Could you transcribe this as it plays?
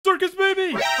Circus,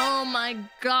 baby! Oh my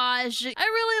gosh. I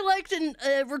really liked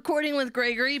recording with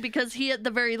Gregory because he at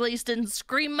the very least didn't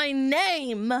scream my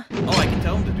name. Oh, I can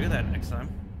tell him to do that next time.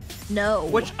 No.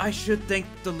 Which I should thank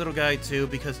the little guy too,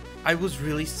 because I was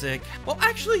really sick. Well,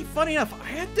 actually, funny enough, I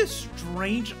had this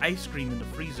strange ice cream in the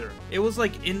freezer. It was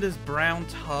like in this brown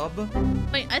tub.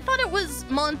 Wait, I thought it was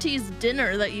Monty's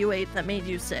dinner that you ate that made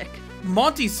you sick.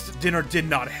 Monty's dinner did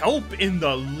not help in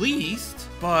the least,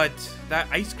 but that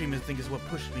ice cream, I think, is what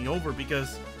pushed me over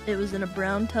because... It was in a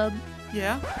brown tub?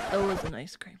 Yeah. It was an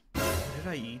ice cream. What did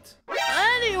I eat?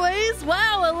 Anyways,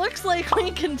 wow, it looks like we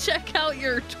can check out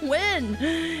your twin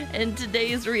in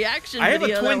today's reaction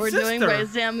video that we're doing by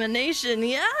examination.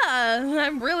 Yeah,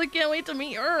 I really can't wait to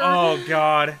meet her. Oh,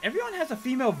 God. Everyone has a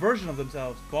female version of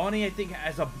themselves. Bonnie, I think,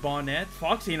 has a Bonnet.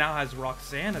 Foxy now has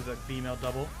Roxanne as a female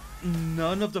double.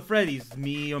 None of the Freddys,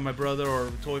 me or my brother or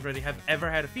Toy Freddy, have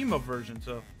ever had a female version,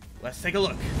 so let's take a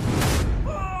look.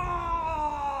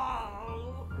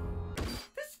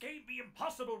 This game be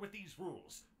impossible with these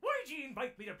rules. Why'd you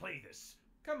invite me to play this?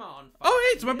 Come on. Oh,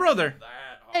 hey, it's my brother.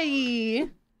 Hey.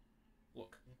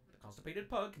 Look, the constipated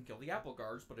pug can kill the apple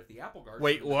guards, but if the apple guards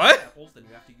Wait, what? apples, then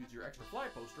you have to use your extra fly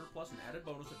poster plus an added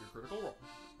bonus of your critical roll.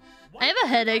 I have a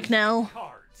headache now.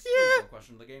 Cards. Please don't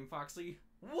question the game, Foxy.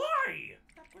 Why?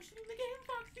 Stop questioning the game,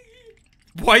 Foxy.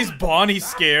 Why is Bonnie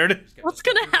scared? What's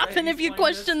gonna happen if you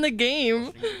question the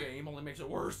game? Questioning the game only makes it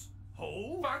worse.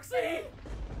 Oh, Foxy!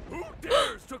 who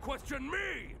dares to question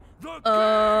me? The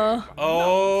game.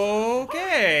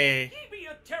 Okay. He be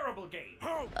a terrible game.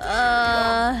 How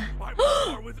Uh. I'm on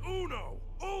par with Uno,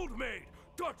 Old Maid,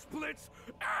 Dutch Blitz,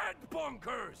 and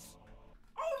Bunkers.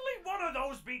 Only one of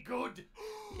those be good.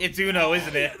 It's Uno,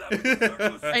 isn't it?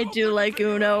 I do like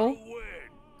Uno.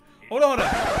 Hold on.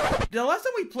 The last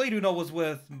time we played Uno was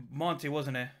with Monty,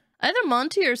 wasn't it? Either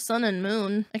Monty or Sun and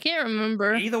Moon. I can't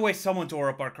remember. Either way, someone tore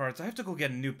up our cards. I have to go get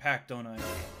a new pack, don't I?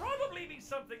 Probably be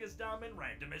something as dumb and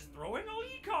random as throwing all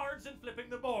ye cards and flipping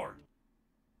the board.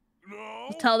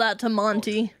 No. Tell that to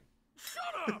Monty.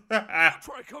 Shut up!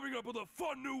 Try coming up with a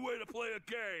fun new way to play a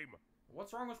game.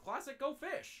 What's wrong with classic Go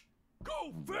Fish?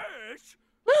 Go fish?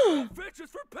 Go fish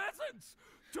is for peasants.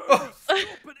 Dirty,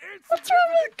 stupid, What's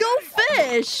wrong with Go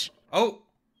Fish? Oh.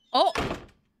 Oh.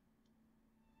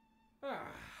 Ah,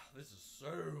 this is so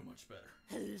much better.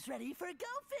 Who's ready for Go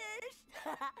Fish?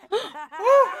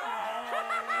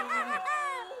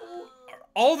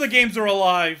 All the games are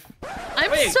alive.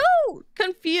 I'm Wait. so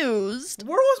confused.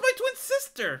 Where was my twin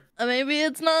sister? Maybe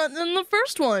it's not in the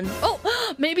first one. Oh,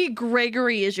 maybe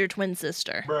Gregory is your twin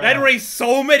sister. That raised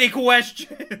so many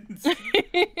questions.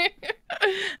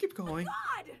 Keep going.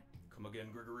 God! Come again,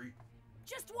 Gregory.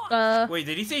 Just watch. Wait,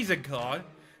 did he say he's a god?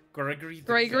 Gregory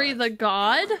Gregory the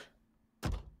God?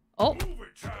 Oh. Move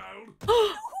it, child. You know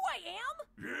who I am?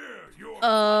 Yeah, you're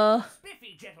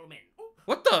Spiffy, gentlemen.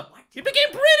 What the? He became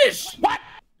British! What?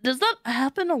 Does that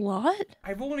happen a lot?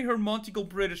 I've only heard Monty go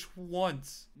British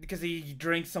once. Because he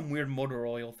drank some weird motor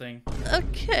oil thing.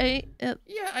 Okay.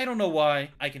 Yeah, I don't know why.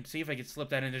 I can see if I can slip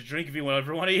that in his drink if you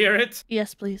ever want to hear it.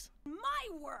 Yes, please. My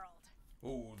world.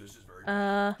 Oh, this is very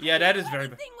Yeah, that is very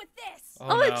bad. Anything with this. Oh,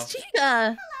 no. it's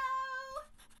Chica. Hello.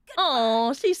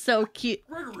 Oh, she's so cute.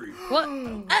 Gregory! What?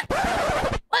 What?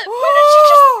 Where did she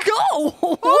just go?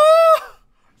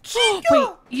 Wait,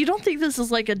 you don't think this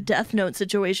is like a Death Note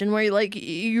situation where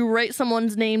you write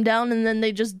someone's name down and then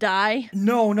they just die?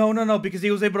 No, because he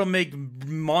was able to make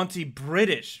Monty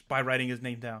British by writing his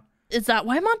name down. Is that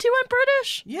why Monty went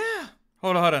British? Yeah.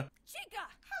 Hold on. Chica.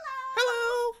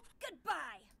 Hello.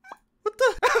 Goodbye. What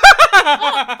the?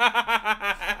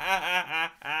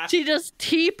 She just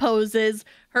T-poses,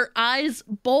 her eyes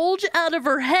bulge out of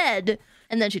her head,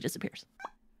 and then she disappears.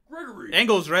 Gregory!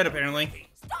 Angle's red, apparently.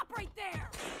 Stop right there.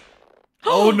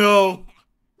 Oh, no.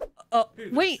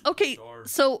 Wait, okay,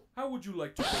 so How would you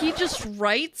like to... he just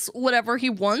writes whatever he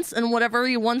wants, and whatever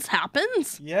he wants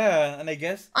happens? Yeah, and I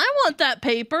guess I want that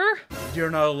paper.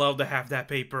 you're not allowed to have that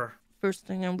paper. First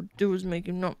thing I would do is make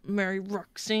him not marry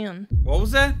Roxanne. What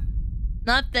was that?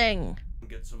 Nothing.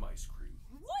 Get some ice cream.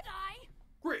 Would I?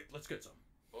 Great, let's get some.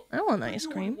 I want ice You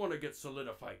cream. wouldn't want to get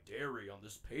solidified dairy on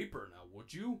this paper now,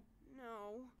 would you?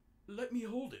 No. Let me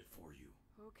hold it for you.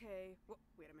 Okay.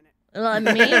 Wait a minute. Let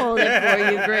me hold it for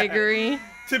you, Gregory.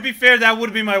 To be fair, that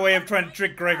would be my way of trying to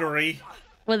trick Gregory.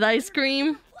 With ice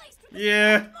cream?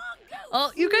 Yeah.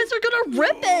 Oh, you guys are gonna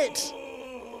rip it!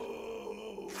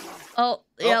 Oh,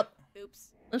 yep. Oops.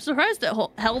 I'm surprised it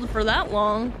held for that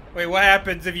long. Wait, what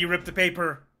happens if you rip the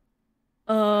paper?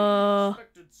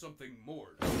 Expected something more.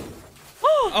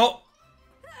 Oh.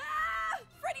 Ah!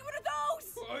 Freddy, what are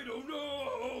those? I don't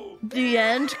know. The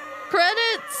end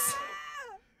credits.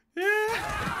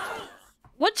 Yeah.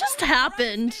 What just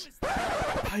happened?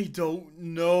 I don't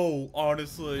know,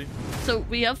 honestly. So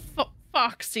we have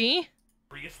Foxy.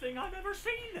 Scariest thing I've ever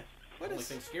seen. What is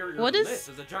scarier what than is this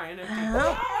is a giant empty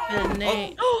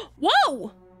happening?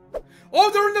 Whoa!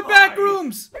 Oh, they're in the back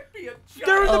rooms!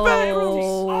 They're in the back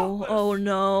rooms! Oh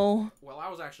no. Well, I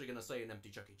was actually gonna say an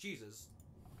empty Chuck E. Cheese's.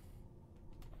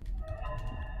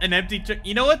 An empty Chuck...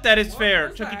 You know what? That is fair.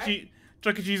 was Chuck that? E.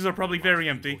 Cheese's are probably very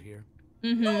empty. Here.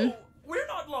 Mm-hmm. No, we're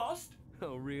not lost.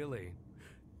 Oh, really?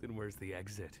 Then where's the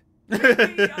exit? Over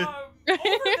there. Oh,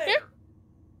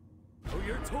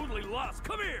 you're totally lost.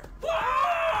 Come here.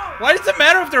 Why does it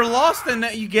matter if they're lost and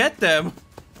that you get them?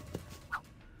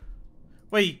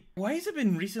 Wait, why has it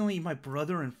been recently my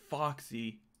brother and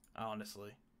Foxy?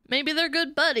 Honestly. Maybe they're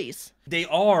good buddies. They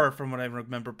are, from what I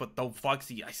remember, but though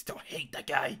Foxy, I still hate that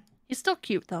guy. He's still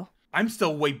cute, though. I'm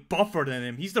still way buffer than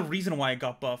him. He's the reason why I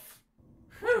got buff.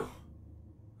 Whew.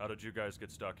 How did you guys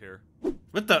get stuck here?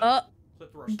 What the?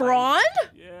 Braun?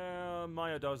 Yeah,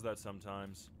 Maya does that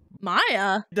sometimes.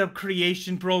 Maya? The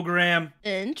creation program.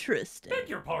 Interesting. Beg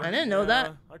your pardon. I didn't know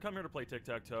that. I come here to play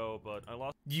tic-tac-toe, but I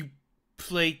lost. You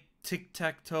play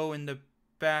tic-tac-toe in the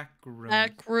back room.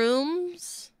 Back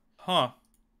rooms? Huh.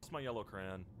 my yellow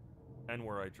crayon, and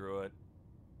where I drew it.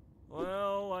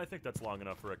 Well, I think that's long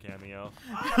enough for a cameo.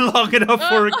 Long enough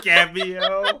for a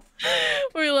cameo.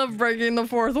 We love breaking the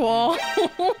fourth wall.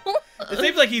 It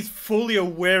seems like he's fully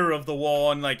aware of the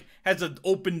wall and like has an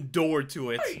open door to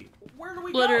it. Hey, where do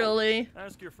we Literally. Go?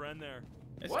 Ask your friend there.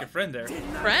 Ask your friend there.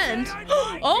 Friend?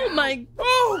 Oh my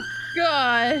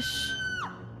gosh.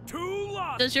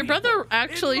 Does your brother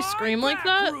actually scream like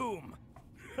that?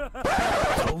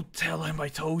 Don't tell him I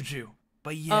told you.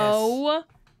 But yes. Oh.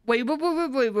 Wait.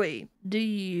 Do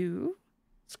you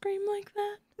scream like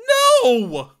that?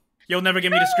 No! You'll never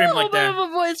get me to scream like that. A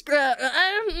voice crack.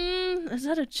 Is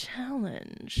that a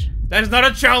challenge? That is not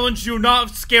a challenge. Do not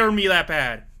scare me that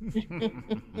bad.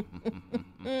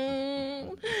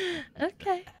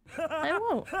 Okay. I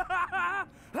won't.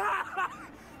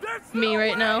 Me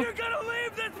right now. You're gonna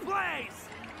leave this place.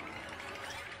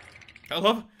 I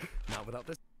love. Not without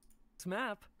this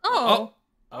map. Oh.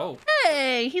 Oh.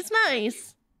 Hey, he's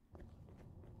nice.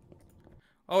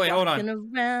 Oh wait, hold on.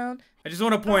 Around. I just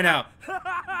want to point out.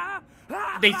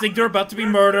 They think they're about to be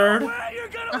murdered. You're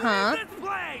gonna leave this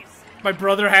place. My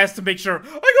brother has to make sure.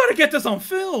 I gotta get this on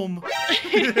film.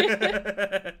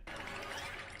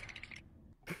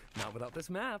 Not without this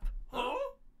map. Huh?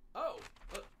 Oh,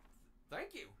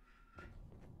 thank you.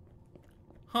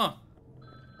 Huh.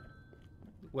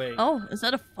 Wait. Oh, is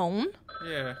that a phone?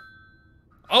 Yeah.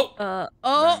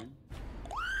 Oh.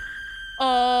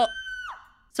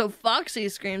 So Foxy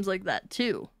screams like that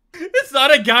too. It's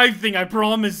not a guy thing, I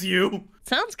promise you.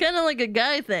 Sounds kind of like a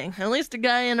guy thing. At least a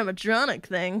guy animatronic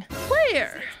thing.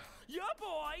 Player. Your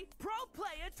boy, Pro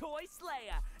Player Toy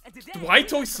Slayer. And today, Why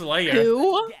Toy Slayer?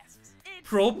 Who?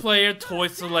 Pro Player Toy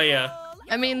Slayer.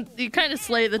 I mean, you kind of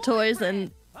slay the toys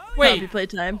and Wait.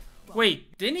 playtime.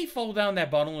 Wait, didn't he fall down that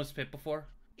bottomless pit before?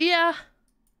 Yeah.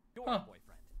 Huh.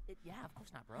 Yeah, of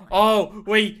course not, bro. Oh,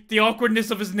 wait, the awkwardness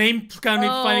of his name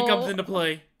finally comes into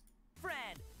play.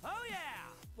 Friend. Oh yeah.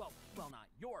 Well, not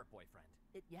your boyfriend.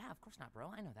 Yeah, of course not,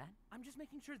 bro. I know that. I'm just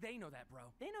making sure they know that, bro.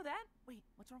 They know that? Wait,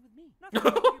 what's wrong with me? Nothing.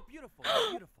 You're beautiful. You're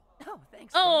beautiful. Oh,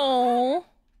 thanks. Bro. Oh.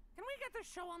 Can we get this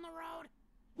show on the road?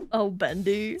 Oh,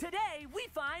 Bendy. Today we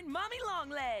find Mommy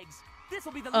Longlegs. This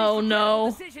will be the least Oh,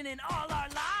 no. decision in all our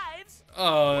lives.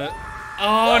 Oh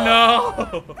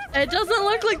no! It doesn't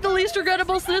look like the least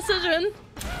regrettable decision.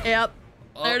 Yep.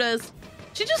 There it is.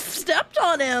 She just stepped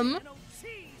on him. Oh,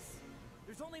 jeez.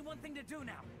 There's only one thing to do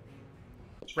now.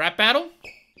 Rap battle?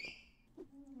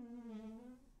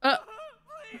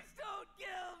 Please don't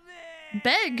kill me.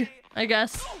 Beg, I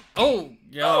guess. Oh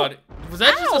god. Was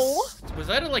that Ow. was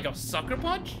that like a sucker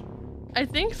punch? I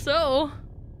think so.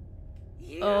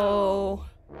 Oh.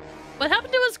 What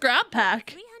happened to his grab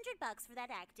pack? $300 for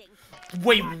that acting.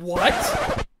 Wait, what?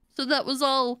 So that was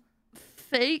all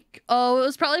fake? Oh, it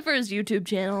was probably for his YouTube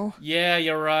channel. Yeah,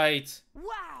 you're right.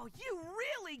 Wow, you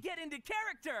really get into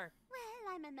character. Well,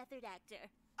 I'm a method actor.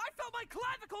 I felt my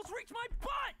clavicles reach my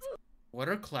butt. What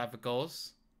are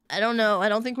clavicles? I don't know. I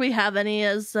don't think we have any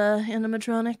as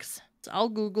animatronics. So I'll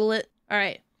Google it. All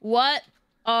right. What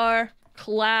are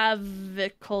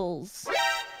clavicles?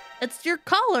 It's your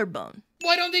collarbone.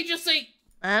 Why don't they just say...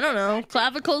 I don't know.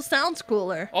 Clavicles sounds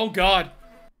cooler. Oh god.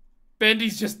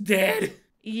 Bendy's just dead.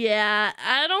 Yeah,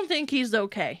 I don't think he's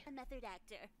okay. A method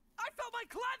actor. I felt my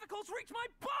clavicles reach my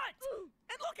butt.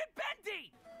 And look at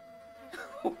Bendy.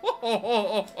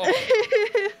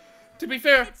 To be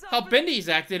fair, how Bendy's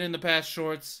acted in the past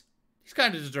shorts. He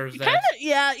kind of deserves that.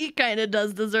 Yeah, he kind of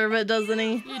does deserve it, doesn't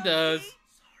he? He does.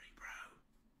 Sorry, bro.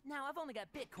 Now I've only got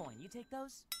Bitcoin. You take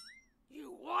those?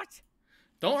 You what?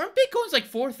 Aren't Bitcoins like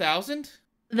 4,000?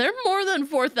 They're more than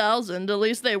 4,000. At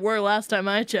least they were last time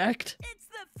I checked. It's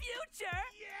the future.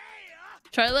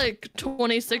 Try like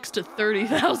 26 to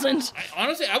 30,000.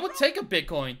 Honestly, I would take a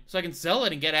Bitcoin so I can sell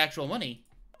it and get actual money.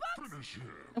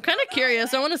 I'm kind of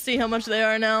curious. I want to see how much they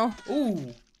are now. Ooh. Oh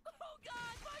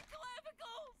God, my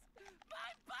clavicles!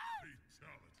 My butt!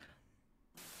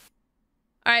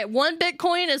 All right, 1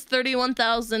 Bitcoin is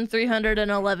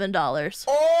 $31,311.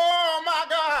 Oh my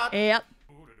God! Yep.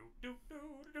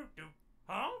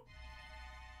 Huh?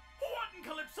 What in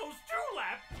Calypso's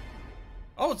Jewlap?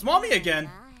 Oh, it's mommy again.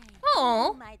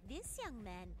 Oh. Who might this young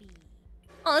man be?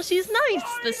 Oh, she's nice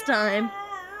this time.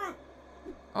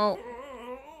 Oh,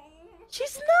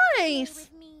 she's nice.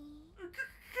 With me.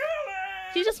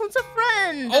 She just wants a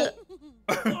friend. Oh.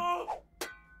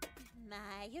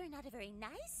 My, you're not a very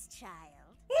nice child.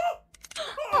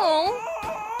 Oh.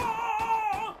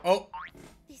 Oh.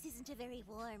 This isn't a very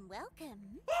warm welcome.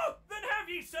 Then have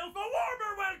yourself a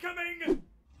warmer welcoming! Is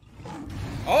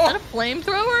Oh. that a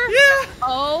flamethrower? Yeah.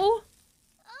 Oh.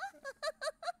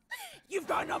 You've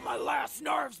gotten on my last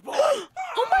nerves, boy!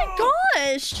 Oh my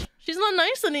gosh. She's not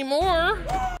nice anymore.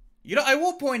 You know, I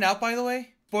will point out, by the way,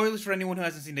 spoilers for anyone who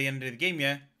hasn't seen the end of the game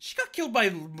yet, she got killed by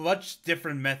much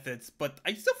different methods, but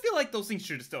I still feel like those things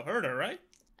should have still hurt her, right?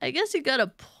 I guess you got a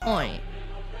point.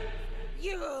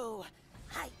 You!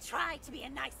 I tried to be a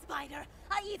nice spider.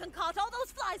 I even caught all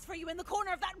those flies for you in the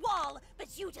corner of that wall, but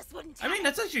you just wouldn't. I mean,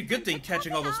 that's actually a good thing,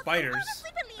 catching all those spiders.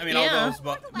 I mean, Yeah, all those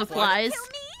the flies. Kill me?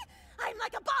 I'm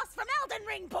like a boss from Elden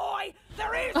Ring, boy.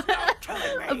 There is no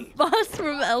killing A me. boss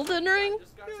from Elden Ring?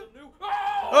 Just got some new.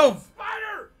 Oh!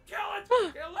 Spider! Kill it!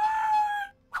 Kill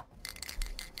it!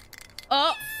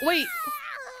 Oh, wait.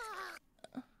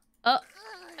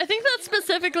 I think that's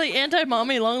specifically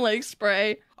anti-mommy long leg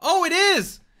spray. Oh, it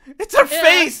is! It's her Yeah.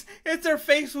 face! It's her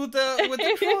face with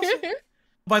the cross.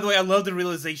 By the way, I love the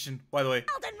realization, by the way.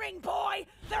 Elden Ring, boy.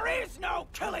 There is no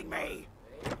killing me.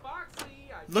 Hey, Foxy,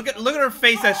 I Look at her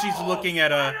face as she's looking at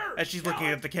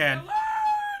the can.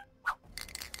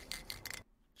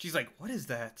 She's like, what is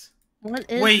that? What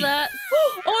is Wait. that?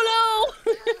 Oh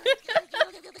no!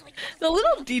 The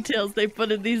little details they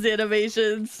put in these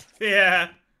animations. Yeah.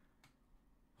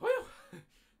 Whew.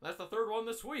 That's the third one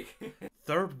this week.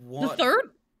 Third one. The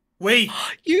third? Wait,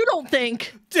 You don't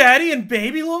think? Daddy and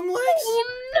baby long legs?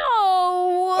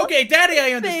 Oh no! Okay, Daddy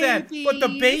I understand, but the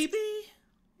Babies. baby?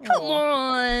 Come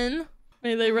Aw. on.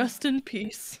 May they rest in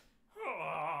peace.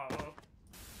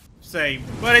 Same.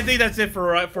 But I think that's it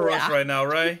for us right now,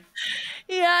 right?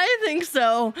 Yeah, I think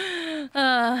so.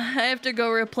 I have to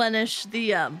go replenish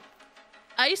the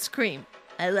ice cream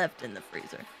I left in the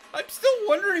freezer. I'm still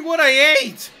wondering what I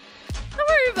ate. Don't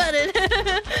worry about it.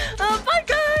 Bye,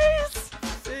 guys.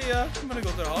 See ya. I'm gonna go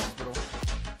to the hospital.